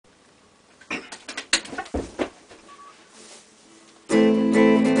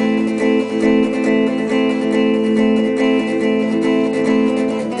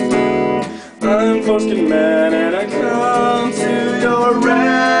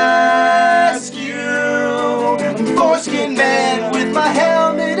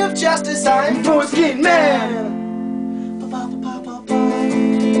can.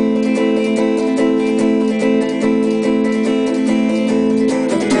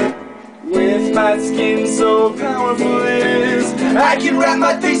 With my skin so powerful it is, I can wrap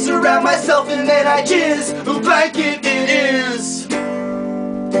my face around myself and then I jizz. A blanket it is.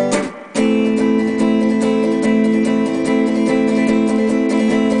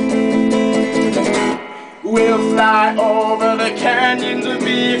 We'll fly over the canyons of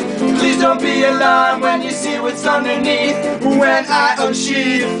beef. Please don't be alarmed when you see what's underneath when I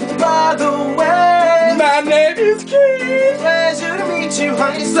unsheath. By the way, my name is Keith. Pleasure to meet you,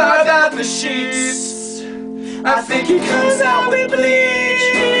 honey. Slide out the sheets. I think it comes out with bleach.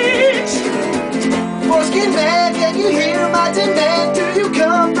 Foreskin man, can you hear my demand? Do you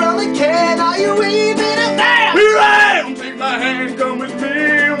come from a can? Are you even a man? Here I am. Take my hand, come with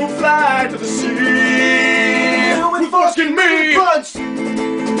me. We'll fly to the sea. Foreskin me! Punch!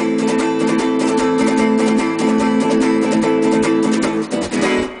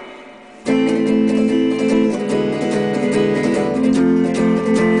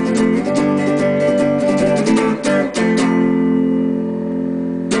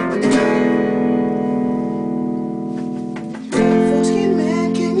 Foreskin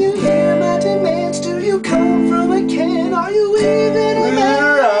man, can you hear my demands? Do you come from a can? Are you even a man?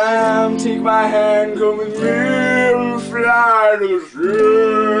 Here I am, take my hand, come with me. Fly to the sea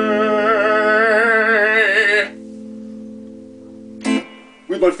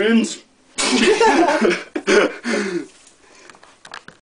with my fins.